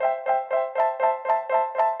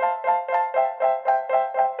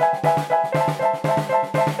Hello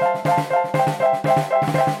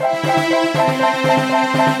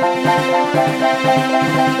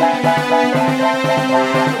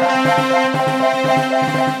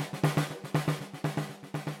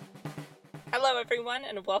everyone,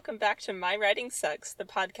 and welcome back to My Writing Sucks, the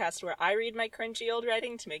podcast where I read my cringy old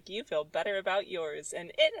writing to make you feel better about yours,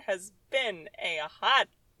 and it has been a hot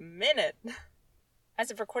minute. As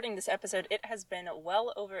of recording this episode, it has been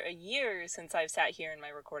well over a year since I've sat here in my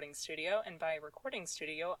recording studio, and by recording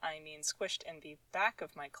studio, I mean squished in the back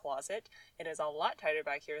of my closet. It is a lot tighter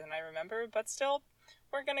back here than I remember, but still,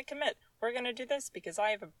 we're gonna commit. We're gonna do this because I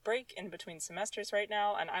have a break in between semesters right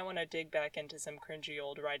now, and I want to dig back into some cringy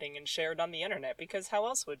old writing and share it on the internet, because how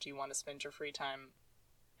else would you want to spend your free time?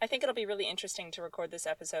 I think it'll be really interesting to record this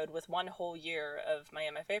episode with one whole year of my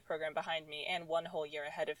MFA program behind me and one whole year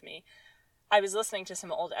ahead of me. I was listening to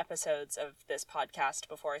some old episodes of this podcast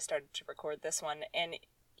before I started to record this one, and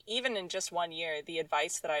even in just 1 year, the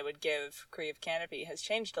advice that I would give Creative Canopy has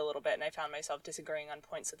changed a little bit, and I found myself disagreeing on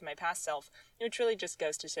points with my past self, which really just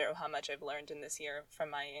goes to show how much I've learned in this year from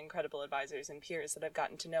my incredible advisors and peers that I've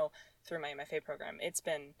gotten to know through my MFA program. It's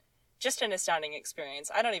been just an astounding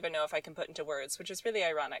experience. I don't even know if I can put into words, which is really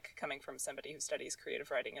ironic coming from somebody who studies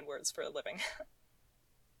creative writing and words for a living.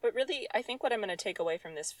 But really, I think what I'm going to take away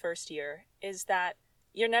from this first year is that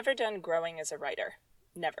you're never done growing as a writer.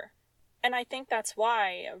 Never. And I think that's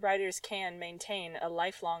why writers can maintain a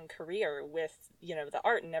lifelong career with, the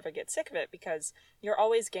art and never get sick of it, because you're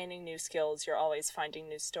always gaining new skills, you're always finding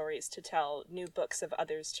new stories to tell, new books of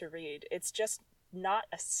others to read. It's just not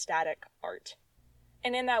a static art.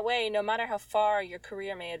 And in that way, no matter how far your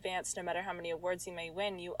career may advance, no matter how many awards you may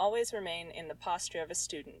win, you always remain in the posture of a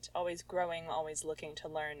student, always growing, always looking to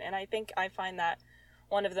learn. And I think I find that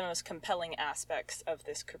one of the most compelling aspects of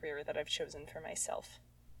this career that I've chosen for myself.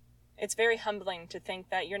 It's very humbling to think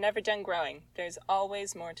that you're never done growing. There's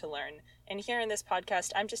always more to learn. And here in this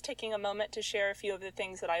podcast, I'm just taking a moment to share a few of the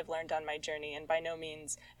things that I've learned on my journey, and by no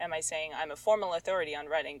means am I saying I'm a formal authority on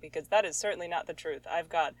writing, because that is certainly not the truth. I've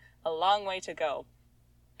got a long way to go.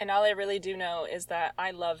 And all I really do know is that I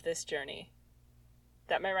love this journey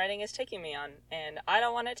that my writing is taking me on, and I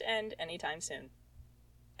don't want it to end anytime soon.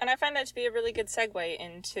 And I find that to be a really good segue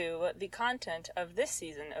into the content of this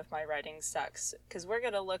season of My Writing Sucks, because we're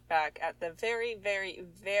going to look back at the very, very,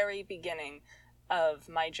 very beginning of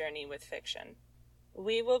my journey with fiction.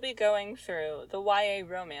 We will be going through the YA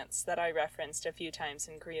romance that I referenced a few times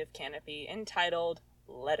in Creative Canopy, entitled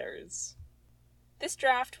Letters. This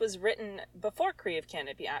draft was written before Creative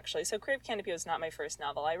Canopy, actually, so Creative Canopy was not my first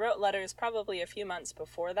novel. I wrote Letters probably a few months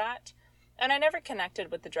before that, and I never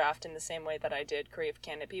connected with the draft in the same way that I did Creative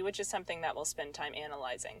Canopy, which is something that we'll spend time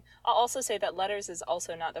analyzing. I'll also say that Letters is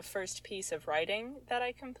also not the first piece of writing that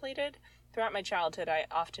I completed. Throughout my childhood, I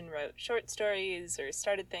often wrote short stories or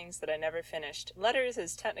started things that I never finished. Letters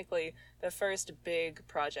is technically the first big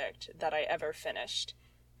project that I ever finished.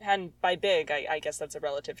 And by big, I guess that's a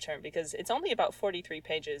relative term, because it's only about 43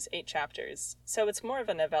 pages, 8 chapters, so it's more of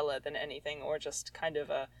a novella than anything, or just kind of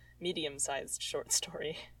a medium-sized short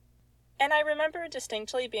story. And I remember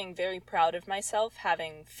distinctly being very proud of myself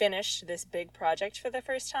having finished this big project for the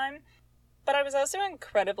first time, but I was also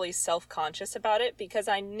incredibly self-conscious about it because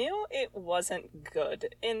I knew it wasn't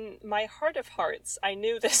good. In my heart of hearts, I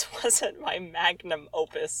knew this wasn't my magnum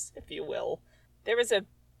opus, if you will. There was a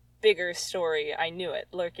bigger story, I knew it,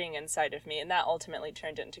 lurking inside of me, and that ultimately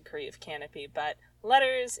turned into Creative Canopy, but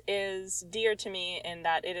Letters is dear to me in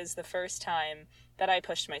that it is the first time that I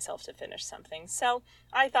pushed myself to finish something, so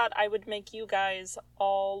I thought I would make you guys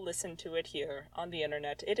all listen to it here on the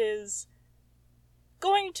internet. It is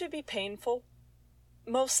going to be painful,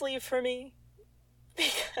 mostly for me,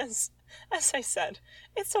 because, as I said,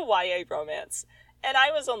 it's a YA romance, and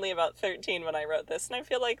I was only about 13 when I wrote this, and I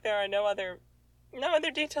feel like there are no other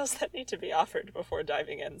details that need to be offered before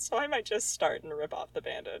diving in, so I might just start and rip off the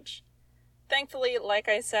bandage. Thankfully, like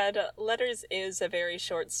I said, Letters is a very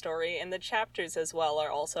short story, and the chapters as well are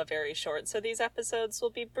also very short, so these episodes will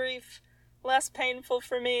be brief, less painful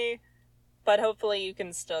for me, but hopefully you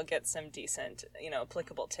can still get some decent,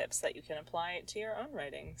 applicable tips that you can apply to your own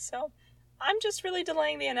writing. So, I'm just really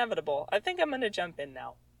delaying the inevitable. I think I'm going to jump in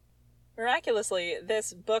now. Miraculously,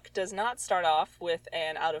 this book does not start off with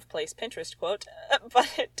an out-of-place Pinterest quote,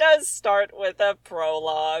 but it does start with a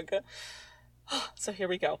prologue. So here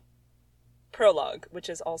we go. Prologue, which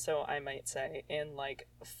is also, I might say, in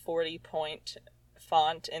 40-point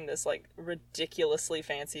font in this ridiculously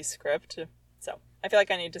fancy script. So I feel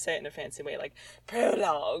like I need to say it in a fancy way,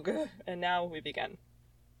 prologue. And now we begin.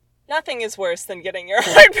 Nothing is worse than getting your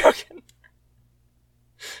heart broken.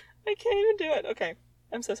 I can't even do it. Okay.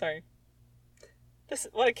 I'm so sorry.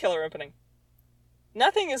 What a killer opening.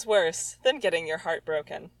 Nothing is worse than getting your heart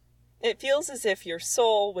broken. It feels as if your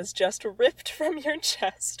soul was just ripped from your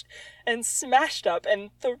chest and smashed up and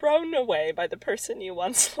thrown away by the person you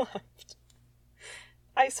once loved.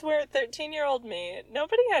 I swear, 13-year-old me,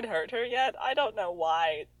 nobody had hurt her yet. I don't know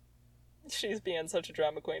why she's being such a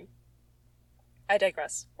drama queen. I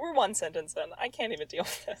digress. We're one sentence in. I can't even deal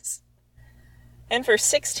with this. And for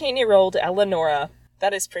 16-year-old Eleonora,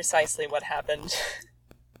 that is precisely what happened.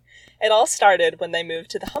 It all started when they moved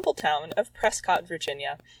to the humble town of Prescott,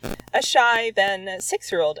 Virginia. A shy, then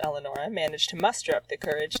 6-year-old Eleonora managed to muster up the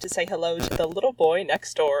courage to say hello to the little boy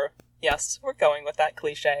next door. Yes, we're going with that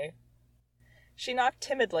cliché. She knocked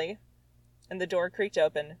timidly, and the door creaked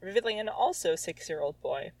open, revealing an also 6-year-old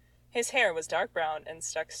boy. His hair was dark brown and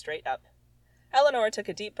stuck straight up. Eleanor took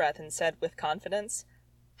a deep breath and said with confidence,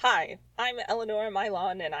 "Hi, I'm Eleanor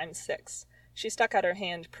Mylon, and I'm 6. She stuck out her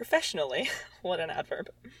hand professionally, what an adverb,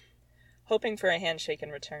 hoping for a handshake in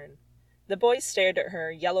return. The boy stared at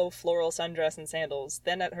her yellow floral sundress and sandals,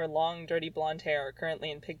 then at her long, dirty blonde hair, currently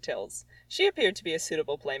in pigtails. She appeared to be a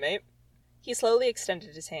suitable playmate. He slowly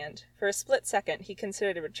extended his hand. For a split second, he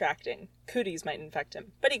considered retracting. Cooties might infect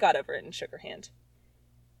him, but he got over it and shook her hand.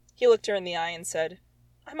 He looked her in the eye and said,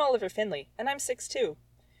 "I'm Oliver Finley, and I'm 6 too.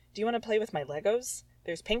 Do you want to play with my Legos?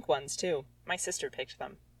 There's pink ones, too. My sister picked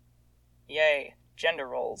them." Yay, gender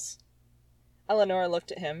roles. Eleanor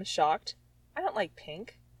looked at him, shocked. "I don't like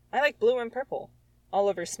pink. I like blue and purple."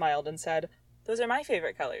 Oliver smiled and said, "Those are my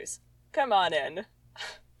favorite colors. Come on in."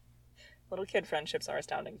 Little kid friendships are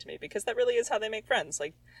astounding to me, because that really is how they make friends.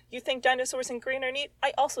 Like, you think dinosaurs in green are neat?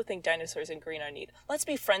 I also think dinosaurs in green are neat. Let's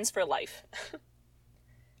be friends for life.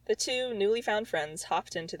 The two newly found friends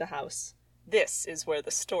hopped into the house. This is where the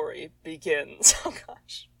story begins. Oh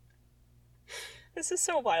gosh. This is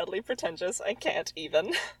so wildly pretentious, I can't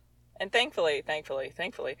even. And thankfully,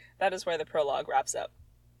 that is where the prologue wraps up.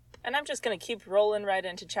 And I'm just going to keep rolling right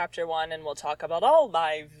into chapter 1, and we'll talk about all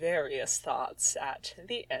my various thoughts at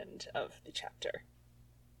the end of the chapter.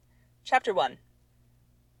 Chapter 1.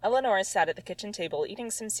 Eleanor sat at the kitchen table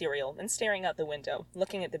eating some cereal and staring out the window,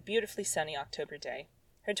 looking at the beautifully sunny October day.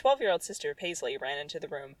 Her 12-year-old sister, Paisley, ran into the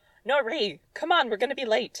room. "Noree, come on, we're going to be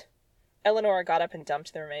late." Eleanor got up and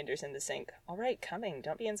dumped the remainders in the sink. "All right, coming.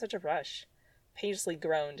 Don't be in such a rush." Paisley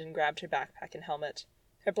groaned and grabbed her backpack and helmet.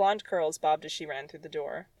 Her blonde curls bobbed as she ran through the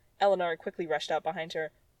door. Eleanor quickly rushed out behind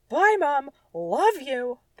her. "Bye, Mom! Love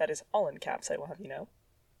you!" That is all in caps, I will have you know.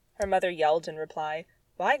 Her mother yelled in reply,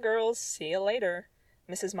 "Bye, girls. See you later."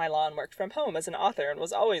 Mrs. Mylon worked from home as an author and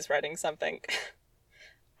was always writing something.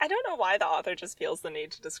 I don't know why the author just feels the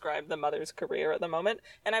need to describe the mother's career at the moment,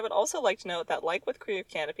 and I would also like to note that, like with Queer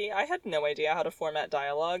Canopy, I had no idea how to format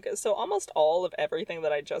dialogue, so almost all of everything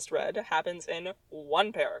that I just read happens in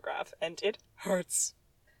one paragraph, and it hurts.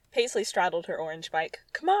 Paisley straddled her orange bike.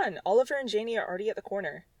 "Come on, Oliver and Janie are already at the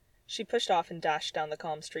corner." She pushed off and dashed down the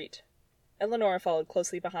calm street. Eleanor followed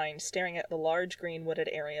closely behind, staring at the large green wooded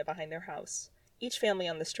area behind their house. Each family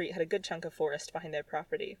on the street had a good chunk of forest behind their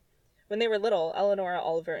property. When they were little, Eleanor,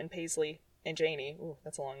 Oliver, and Paisley, and Janie, ooh,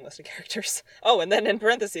 that's a long list of characters. Oh, and then in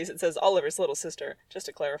parentheses it says Oliver's little sister, just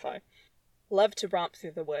to clarify, loved to romp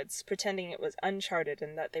through the woods, pretending it was uncharted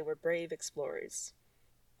and that they were brave explorers.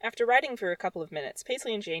 After riding for a couple of minutes,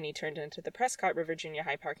 Paisley and Janie turned into the Prescott River Junior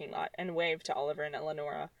High parking lot and waved to Oliver and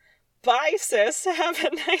Eleanor. "Bye, sis! Have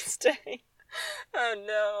a nice day!" Oh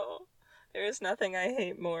no. There is nothing I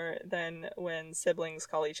hate more than when siblings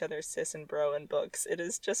call each other sis and bro in books. It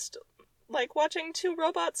is just like watching two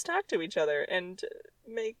robots talk to each other and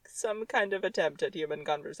make some kind of attempt at human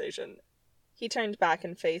conversation. He turned back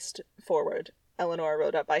and faced forward. Eleanor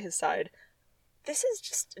rode up by his side. This is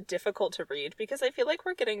just difficult to read because I feel like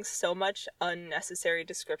we're getting so much unnecessary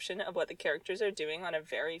description of what the characters are doing on a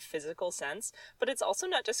very physical sense, but it's also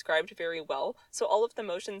not described very well, so all of the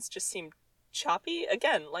motions just seem choppy.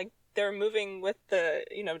 Again, like they're moving with the,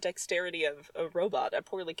 dexterity of a robot, a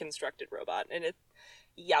poorly constructed robot, and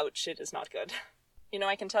youch, it is not good.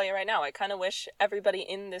 I can tell you right now, I kind of wish everybody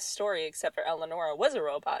in this story, except for Eleanor, was a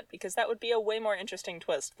robot, because that would be a way more interesting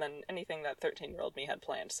twist than anything that 13-year-old me had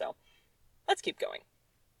planned, so let's keep going.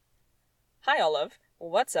 "Hi, Olive.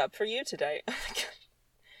 What's up for you today?" Oh my god.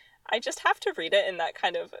 I just have to read it in that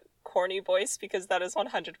kind of corny voice, because that is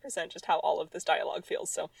 100% just how all of this dialogue feels,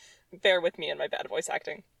 so bear with me and my bad voice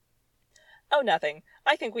acting. "Oh, nothing.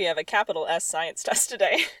 I think we have a capital S science test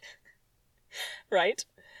today." Right?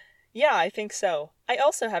 "Yeah, I think so. I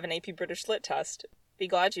also have an AP British Lit test. Be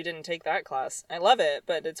glad you didn't take that class. I love it,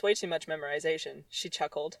 but it's way too much memorization." She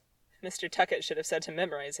chuckled. Mr. Tuckett should have said to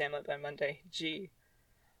memorize Hamlet by Monday. Gee.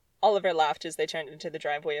 Oliver laughed as they turned into the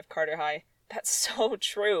driveway of Carter High. That's so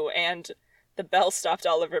true, and the bell stopped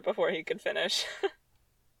Oliver before he could finish.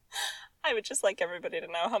 I would just like everybody to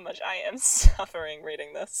know how much I am suffering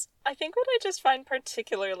reading this. I think what I just find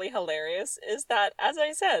particularly hilarious is that, as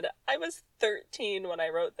I said, I was 13 when I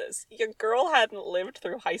wrote this. Your girl hadn't lived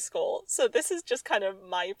through high school, so this is just kind of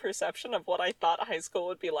my perception of what I thought high school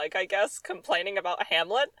would be like, I guess, complaining about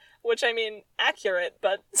Hamlet, which, I mean, accurate,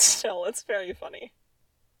 but still, it's very funny.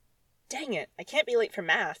 Dang it, I can't be late for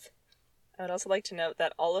math. I would also like to note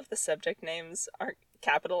that all of the subject names are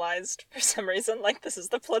capitalized for some reason, like this is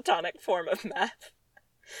the platonic form of math.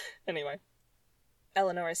 Anyway.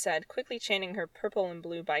 Eleanor said, quickly chaining her purple and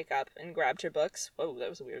blue bike up, and grabbed her books. Whoa, that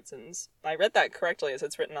was a weird sentence. I read that correctly as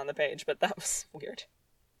it's written on the page, but that was weird.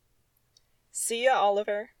 See ya,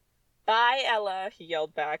 Oliver. Bye, Ella, he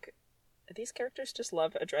yelled back. These characters just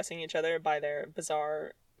love addressing each other by their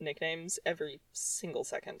bizarre nicknames every single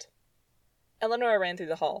second. Eleanor ran through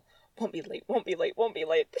the hall. Won't be late, won't be late, won't be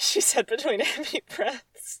late, she said between heavy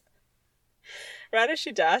breaths. Right as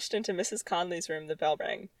she dashed into Mrs. Conley's room, the bell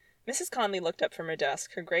rang. Mrs. Conley looked up from her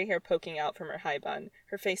desk, her gray hair poking out from her high bun,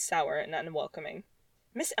 her face sour and unwelcoming.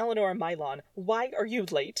 Miss Eleanor Mylon, why are you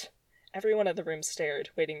late? Everyone in the room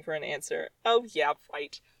stared, waiting for an answer. Oh, yeah,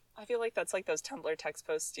 right. I feel like that's like those Tumblr text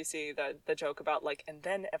posts you see, the joke about, like, and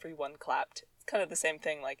then everyone clapped. It's kind of the same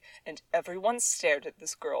thing, like, and everyone stared at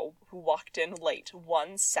this girl who walked in late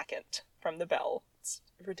 1 second from the bell. It's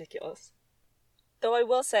ridiculous. Though I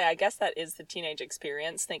will say, I guess that is the teenage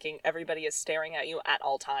experience, thinking everybody is staring at you at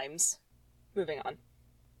all times. Moving on.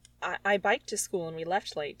 I biked to school and we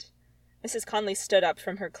left late. Mrs. Conley stood up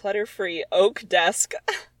from her clutter-free oak desk.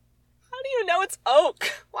 How do you know it's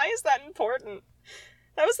oak? Why is that important?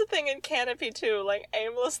 That was the thing in Canopy, too, like,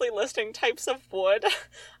 aimlessly listing types of wood.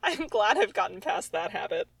 I'm glad I've gotten past that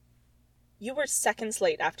habit. You were seconds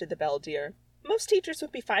late after the bell, dear. Most teachers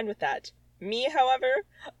would be fine with that. Me, however,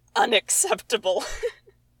 unacceptable.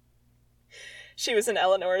 She was in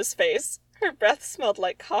Eleanor's face. Her breath smelled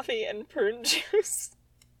like coffee and prune juice.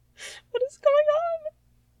 What is going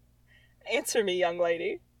on? Answer me, young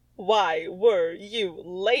lady. Why were you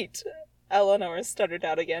late? Eleanor stuttered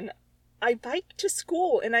out again. I biked to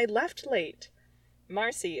school and I left late.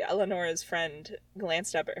 Marcy, Eleanor's friend,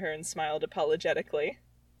 glanced up at her and smiled apologetically.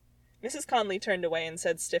 Mrs. Conley turned away and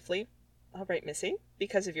said stiffly, All right, Missy,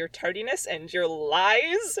 because of your tardiness and your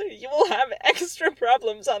lies, you will have extra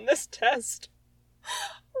problems on this test.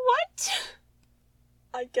 What?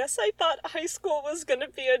 I guess I thought high school was gonna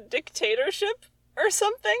be a dictatorship or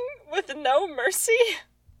something with no mercy.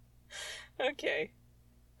 Okay.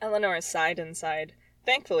 Eleanor sighed and sighed.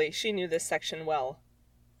 Thankfully, she knew this section well.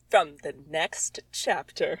 From the next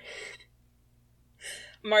chapter.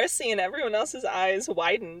 Marcy and everyone else's eyes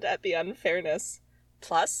widened at the unfairness.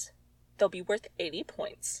 Plus, they'll be worth 80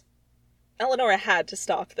 points. Eleanor had to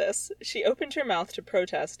stop this. She opened her mouth to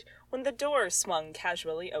protest when the door swung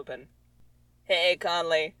casually open. Hey,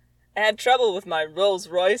 Conley. I had trouble with my Rolls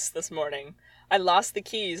Royce this morning. I lost the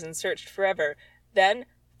keys and searched forever. Then,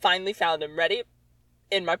 finally found them ready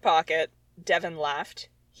in my pocket. Devin laughed.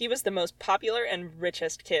 He was the most popular and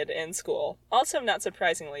richest kid in school. Also, not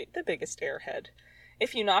surprisingly, the biggest airhead.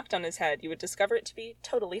 If you knocked on his head, you would discover it to be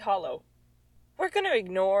totally hollow. We're going to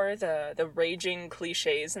ignore the raging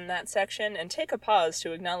cliches in that section and take a pause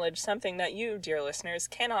to acknowledge something that you, dear listeners,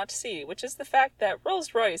 cannot see, which is the fact that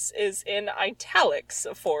Rolls-Royce is in italics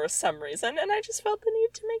for some reason, and I just felt the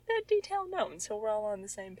need to make that detail known so we're all on the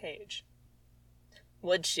same page.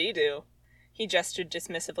 What'd she do? He gestured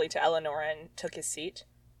dismissively to Eleanor and took his seat.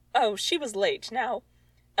 Oh, she was late. Now,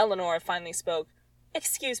 Eleanor finally spoke.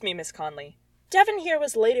 Excuse me, Miss Conley. Devin here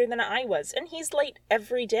was later than I was, and he's late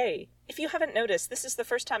every day. If you haven't noticed, this is the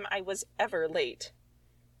first time I was ever late.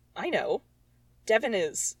 I know. Devin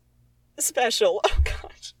is special. Oh,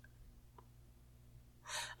 gosh.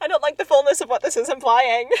 I don't like the fullness of what this is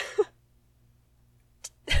implying.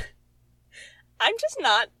 I'm just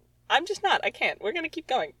not. I can't. We're gonna keep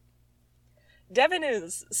going. Devin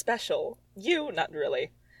is special. You, not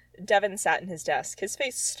really. Devin sat in his desk, his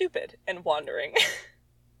face stupid and wandering.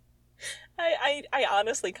 I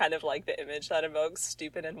honestly kind of like the image that evokes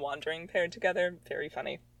stupid and wandering paired together. Very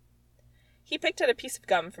funny. He picked at a piece of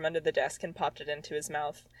gum from under the desk and popped it into his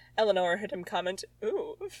mouth. Eleanor heard him comment,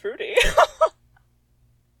 Ooh, fruity.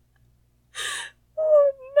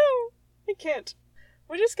 Oh, no. I can't.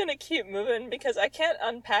 We're just gonna keep moving because I can't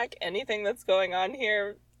unpack anything that's going on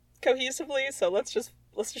here cohesively, so let's just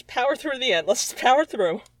power through the end. Let's just power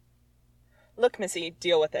through. Look, Missy,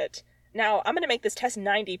 deal with it. Now, I'm gonna make this test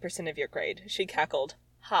 90% of your grade. She cackled.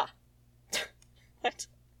 Ha. What?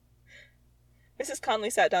 Mrs. Conley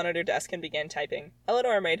sat down at her desk and began typing.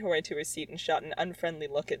 Eleanor made her way to her seat and shot an unfriendly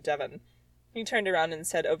look at Devon. He turned around and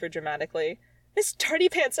said overdramatically, "Miss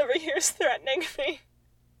Tardypants over here is threatening me."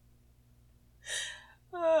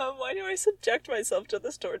 Why do I subject myself to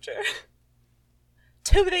this torture?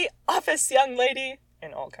 "To the office, young lady!"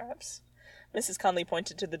 in all caps. Mrs. Conley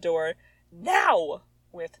pointed to the door. "Now!"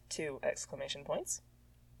 with 2 exclamation points.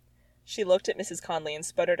 She looked at Mrs. Conley and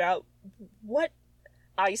sputtered out, "What?"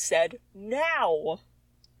 "I said, now!"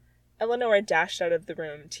 Eleanor dashed out of the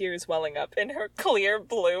room, tears welling up in her clear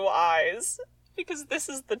blue eyes, because this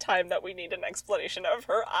is the time that we need an explanation of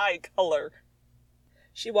her eye color.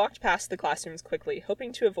 She walked past the classrooms quickly,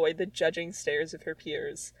 hoping to avoid the judging stares of her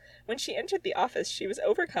peers. When she entered the office, she was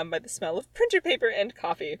overcome by the smell of printer paper and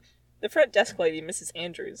coffee. The front desk lady, Mrs.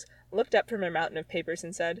 Andrews, looked up from her mountain of papers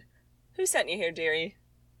and said, "Who sent you here, dearie?"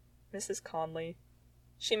 "Mrs. Conley."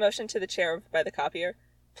 She motioned to the chair over by the copier.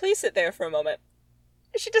 "Please sit there for a moment."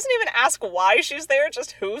 She doesn't even ask why she's there,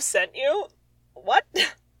 just who sent you? What?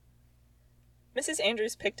 Mrs.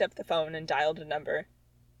 Andrews picked up the phone and dialed a number.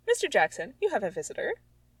 "Mr. Jackson, you have a visitor."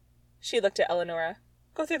 She looked at Eleanor.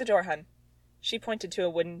 "Go through the door, hun." She pointed to a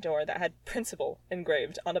wooden door that had "Principal"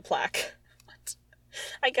 engraved on a plaque. What?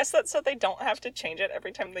 I guess that's so they don't have to change it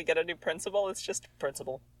every time they get a new principal. It's just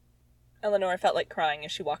Principal. Eleanor felt like crying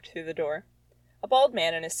as she walked through the door. A bald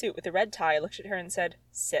man in a suit with a red tie looked at her and said,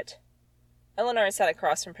 "Sit." Eleanor sat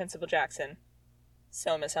across from Principal Jackson.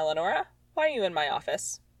 "So, Miss Eleanor, why are you in my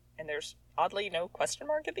office?" And there's oddly no question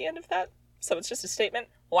mark at the end of that. So it's just a statement.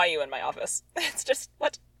 Why are you in my office? It's just,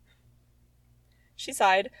 what? She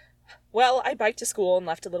sighed. "Well, I biked to school and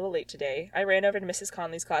left a little late today. I ran over to Mrs.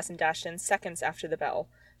 Conley's class and dashed in seconds after the bell."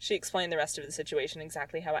 She explained the rest of the situation,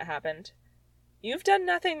 exactly how it happened. "You've done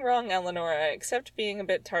nothing wrong, Eleanor, except being a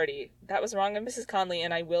bit tardy. That was wrong of Mrs. Conley,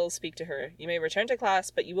 and I will speak to her. You may return to class,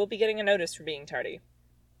 but you will be getting a notice for being tardy."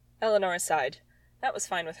 Eleanor sighed. That was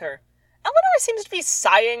fine with her. Eleanor seems to be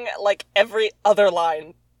sighing like every other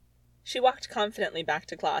line. She walked confidently back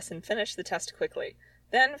to class and finished the test quickly.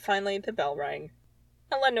 Then, finally, the bell rang.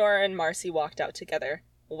 Eleanor and Marcy walked out together.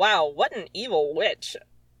 "Wow, what an evil witch!"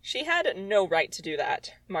 "She had no right to do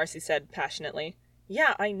that," Marcy said passionately.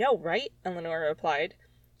 "Yeah, I know, right?" Eleanor replied.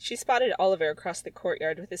 She spotted Oliver across the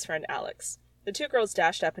courtyard with his friend Alex. The 2 girls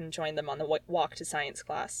dashed up and joined them on the walk to science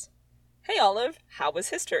class. "Hey, Olive, how was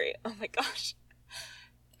history?" "Oh my gosh.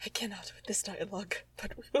 I cannot with this dialogue,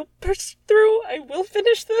 but we will push through. I will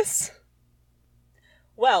finish this."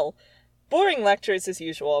 "Well, boring lectures as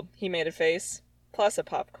usual," he made a face. "Plus a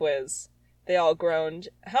pop quiz." They all groaned.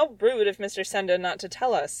 "How rude of Mr. Senda not to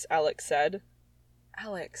tell us," Alex said.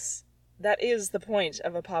 "Alex, that is the point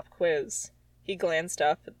of a pop quiz." He glanced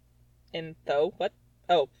up in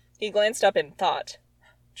He glanced up in thought.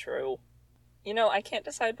 True. You know, I can't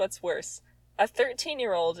decide what's worse. A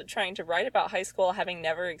 13-year-old trying to write about high school having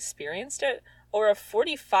never experienced it, or a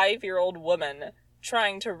 45-year-old woman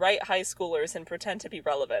trying to write high schoolers and pretend to be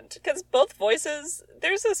relevant. Because both voices,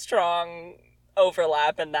 there's a strong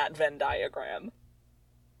overlap in that Venn diagram.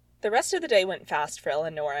 The rest of the day went fast for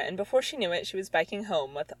Eleonora, and before she knew it, she was biking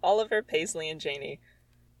home with Oliver, Paisley, and Janie.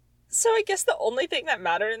 So I guess the only thing that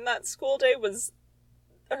mattered in that school day was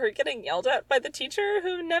her getting yelled at by the teacher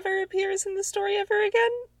who never appears in the story ever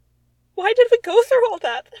again. Why did we go through all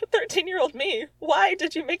that? 13-year-old me. Why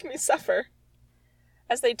did you make me suffer?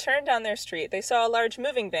 As they turned down their street, they saw a large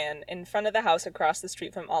moving van in front of the house across the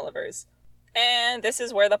street from Oliver's. And this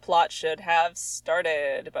is where the plot should have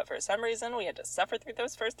started, but for some reason we had to suffer through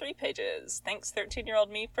those first 3 pages. Thanks,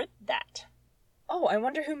 13-year-old me, for that. "Oh, I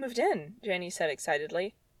wonder who moved in," Janie said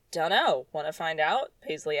excitedly. "Dunno. Want to find out?"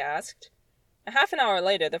 Paisley asked. A half an hour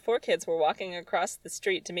later, the 4 kids were walking across the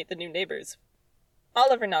street to meet the new neighbors.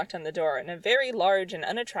 Oliver knocked on the door, and a very large and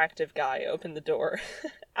unattractive guy opened the door.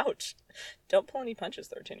 Ouch. Don't pull any punches,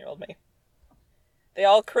 13-year-old me. They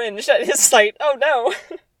all cringed at his sight. Oh no!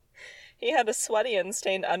 He had a sweaty and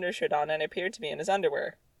stained undershirt on and appeared to be in his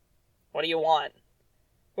underwear. "What do you want?"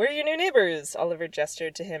 "We're your new neighbors," Oliver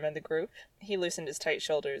gestured to him and the group. He loosened his tight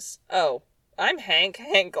shoulders. "Oh, I'm Hank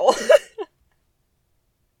Hankel."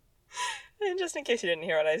 And just in case you didn't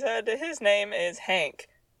hear what I said, his name is Hank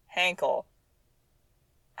Hankel.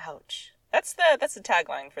 Ouch. That's the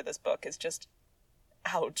tagline for this book, is just,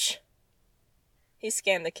 ouch. He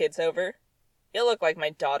scanned the kids over. "You look like my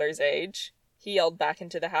daughter's age." He yelled back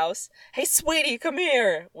into the house, "Hey, sweetie, come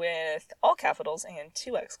here!" with all capitals and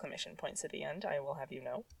 2 exclamation points at the end, I will have you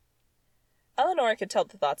know. Eleanor could tell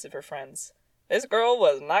the thoughts of her friends. This girl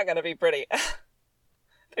was not going to be pretty.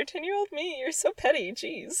 13-year-old me, you're so petty,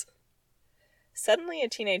 jeez. Suddenly a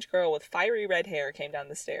teenage girl with fiery red hair came down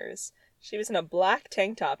the stairs. She was in a black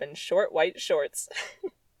tank top and short white shorts.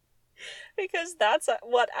 Because that's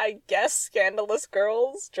what I guess scandalous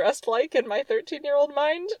girls dressed like in my 13-year-old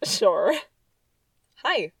mind? Sure.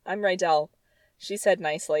 "Hi, I'm Rydell," she said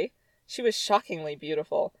nicely. She was shockingly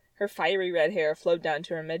beautiful. Her fiery red hair flowed down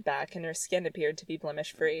to her mid-back, and her skin appeared to be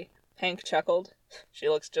blemish-free. Hank chuckled. "She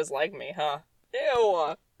looks just like me, huh?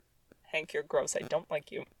 Ew! Hank, you're gross. I don't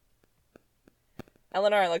like you."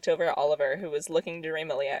 Eleanor looked over at Oliver, who was looking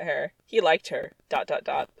dreamily at her. He liked her. ...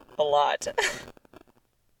 A lot.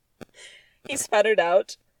 He sputtered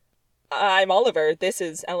out, "I'm Oliver. This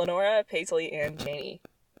is Eleonora, Paisley, and Janie."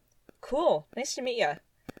 "Cool. Nice to meet ya.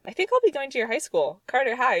 I think I'll be going to your high school.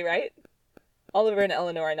 Carter High, right?" Oliver and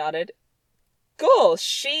Eleanor nodded. "Cool.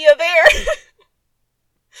 She ya there."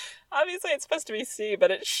 Obviously it's supposed to be C, but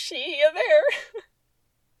it's she ya there.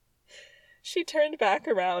 She turned back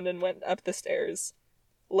around and went up the stairs.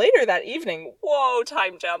 Later that evening, whoa,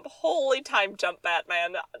 time jump. Holy time jump,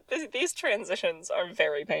 Batman. These transitions are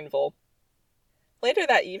very painful. Later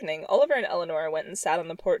that evening, Oliver and Eleanor went and sat on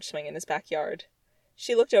the porch swing in his backyard.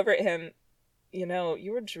 She looked over at him. "You know,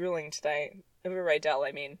 you were drooling today. Over Rydell,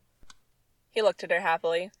 I mean." He looked at her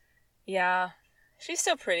happily. "Yeah, she's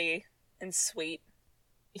so pretty and sweet."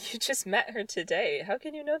 "You just met her today. How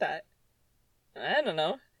can you know that?" "I don't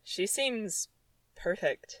know. She seems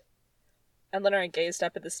perfect." Eleanor gazed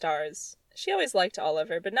up at the stars. She always liked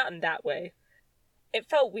Oliver, but not in that way. It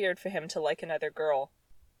felt weird for him to like another girl.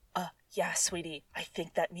 Yeah, sweetie, I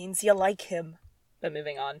think that means you like him." But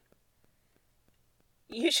moving on.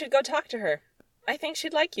 "You should go talk to her. I think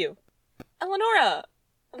she'd like you." "Eleonora,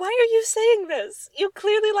 why are you saying this? You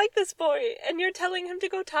clearly like this boy, and you're telling him to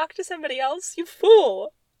go talk to somebody else, you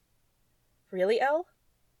fool." "Really, Elle?"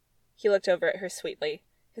 He looked over at her sweetly,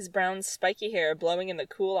 his brown, spiky hair blowing in the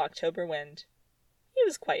cool October wind. He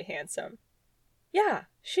was quite handsome. "Yeah,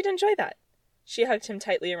 she'd enjoy that." She hugged him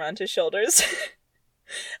tightly around his shoulders.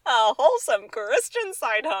 A wholesome Christian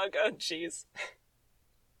side hug. Oh, jeez.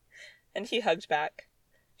 And he hugged back.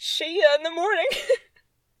 "She in the morning."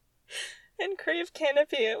 In Crave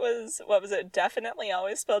Canopy, it was, what was it, definitely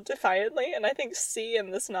always spelled defiantly, and I think C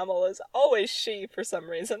in this novel is always she for some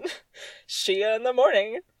reason. "She in the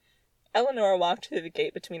morning." Eleanor walked through the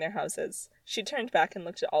gate between their houses. She turned back and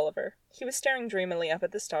looked at Oliver. He was staring dreamily up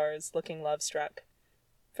at the stars, looking love-struck.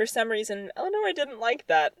 For some reason, Eleanor didn't like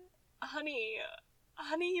that. Honey,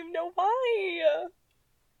 you know why?"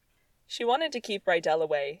 She wanted to keep Rydell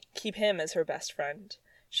away, keep him as her best friend.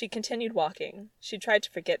 She continued walking. She tried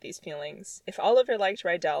to forget these feelings. If Oliver liked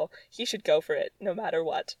Rydell, he should go for it, no matter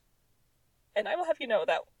what. And I will have you know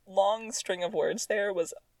that long string of words there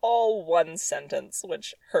was all one sentence,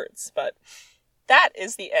 which hurts, but that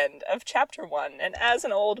is the end of Chapter 1, and as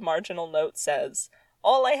an old marginal note says,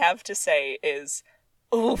 all I have to say is,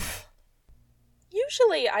 oof.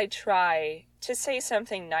 Usually I try to say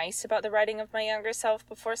something nice about the writing of my younger self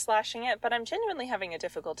before slashing it, but I'm genuinely having a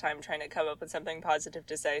difficult time trying to come up with something positive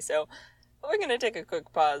to say, so we're going to take a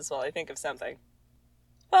quick pause while I think of something.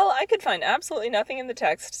 Well, I could find absolutely nothing in the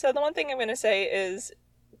text, so the one thing I'm going to say is,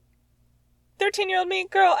 13-year-old me,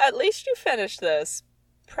 girl, at least you finished this.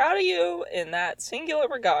 Proud of you in that singular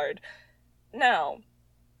regard. Now,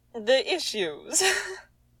 the issues.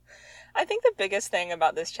 I think the biggest thing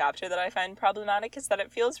about this chapter that I find problematic is that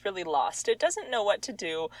it feels really lost. It doesn't know what to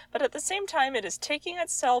do, but at the same time it is taking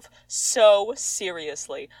itself so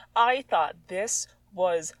seriously. I thought this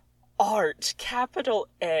was art. Capital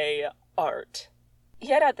A, art.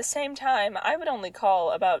 Yet at the same time, I would only call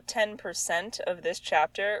about 10% of this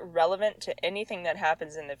chapter relevant to anything that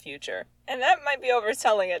happens in the future. And that might be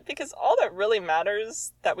overselling it, because all that really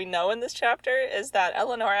matters that we know in this chapter is that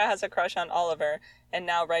Eleonora has a crush on Oliver, and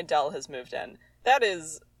now Rydell has moved in. That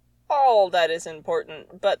is all that is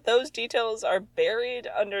important, but those details are buried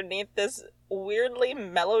underneath this weirdly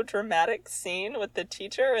melodramatic scene with the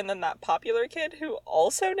teacher and then that popular kid who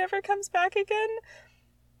also never comes back again.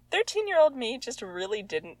 13-year-old me just really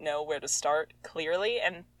didn't know where to start, clearly,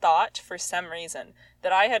 and thought, for some reason,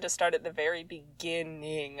 that I had to start at the very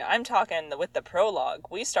beginning. I'm talking with the prologue.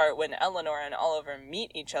 We start when Eleanor and Oliver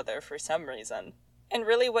meet each other for some reason. And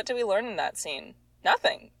really, what do we learn in that scene?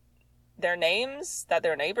 Nothing. Their names, that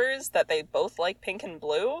they're neighbors, that they both like pink and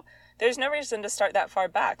blue. There's no reason to start that far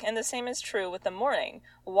back, and the same is true with the morning.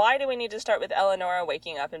 Why do we need to start with Eleanor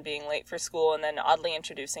waking up and being late for school and then oddly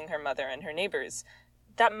introducing her mother and her neighbors?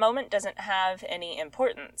 That moment doesn't have any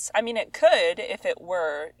importance. I mean, it could if it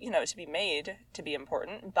were, to be made to be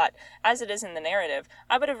important, but as it is in the narrative,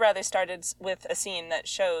 I would have rather started with a scene that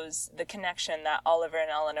shows the connection that Oliver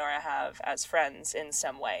and Eleonora have as friends in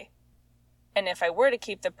some way. And if I were to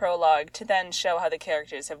keep the prologue, to then show how the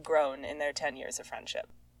characters have grown in their 10 years of friendship.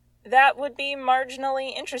 That would be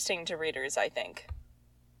marginally interesting to readers, I think.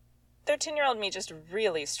 13-year-old me just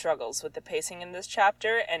really struggles with the pacing in this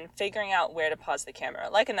chapter and figuring out where to pause the camera.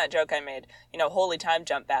 Like in that joke I made, holy time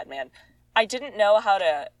jump, Batman. I didn't know how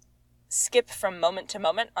to skip from moment to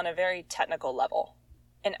moment on a very technical level.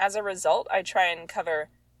 And as a result, I try and cover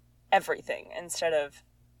everything instead of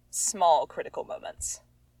small critical moments.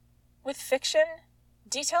 With fiction,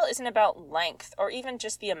 detail isn't about length or even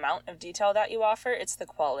just the amount of detail that you offer, it's the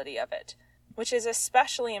quality of it, which is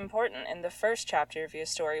especially important in the first chapter of your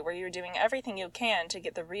story where you're doing everything you can to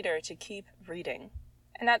get the reader to keep reading.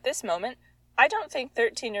 And at this moment, I don't think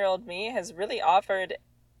 13-year-old me has really offered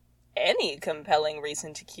any compelling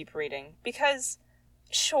reason to keep reading, because,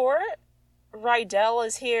 sure, Rydell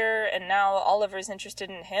is here, and now Oliver's interested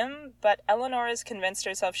in him, but Eleanor has convinced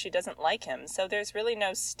herself she doesn't like him, so there's really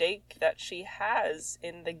no stake that she has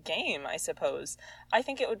in the game, I suppose. I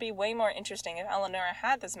think it would be way more interesting if Eleanor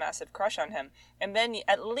had this massive crush on him, and then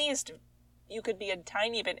at least you could be a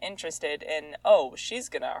tiny bit interested in, she's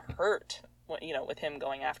gonna hurt, with him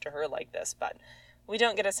going after her like this, but we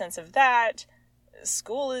don't get a sense of that.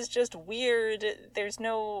 School is just weird. There's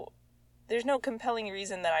no compelling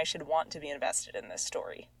reason that I should want to be invested in this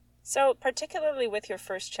story. So, particularly with your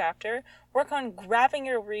first chapter, work on grabbing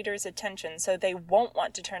your reader's attention so they won't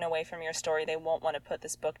want to turn away from your story, they won't want to put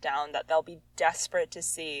this book down, that they'll be desperate to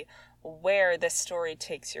see where this story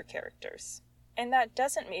takes your characters. And that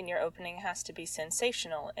doesn't mean your opening has to be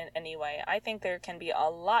sensational in any way. I think there can be a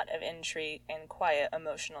lot of intrigue and quiet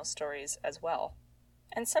emotional stories as well.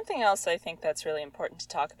 And something else I think that's really important to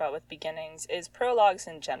talk about with beginnings is prologues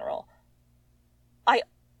in general. I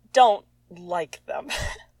don't like them.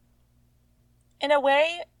 In a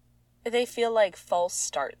way, they feel like false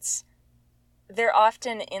starts. They're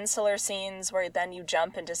often insular scenes where then you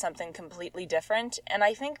jump into something completely different, and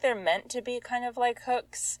I think they're meant to be kind of like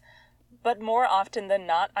hooks, but more often than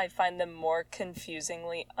not, I find them more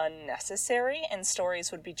confusingly unnecessary, and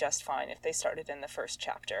stories would be just fine if they started in the first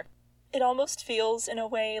chapter. It almost feels, in a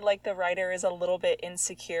way, like the writer is a little bit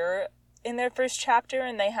insecure in their first chapter,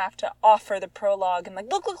 and they have to offer the prologue and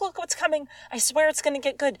look what's coming. I swear it's going to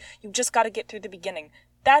get good. You just got to get through the beginning.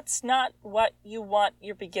 That's not what you want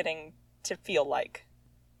your beginning to feel like.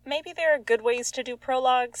 Maybe there are good ways to do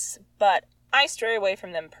prologues, but I stray away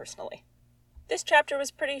from them personally. This chapter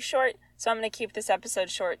was pretty short, so I'm going to keep this episode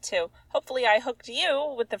short too. Hopefully I hooked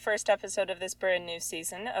you with the first episode of this brand new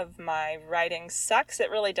season of My Writing Sucks. It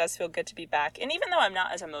really does feel good to be back. And even though I'm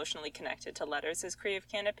not as emotionally connected to letters as Creve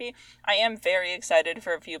Canopy, I am very excited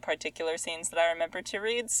for a few particular scenes that I remember to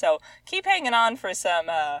read. So keep hanging on for some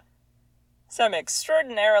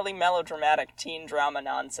extraordinarily melodramatic teen drama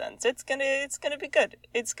nonsense. It's gonna be good.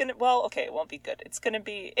 It won't be good. It's gonna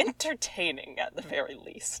be entertaining at the very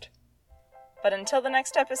least. But until the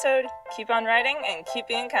next episode, keep on writing and keep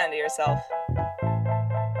being kind to yourself.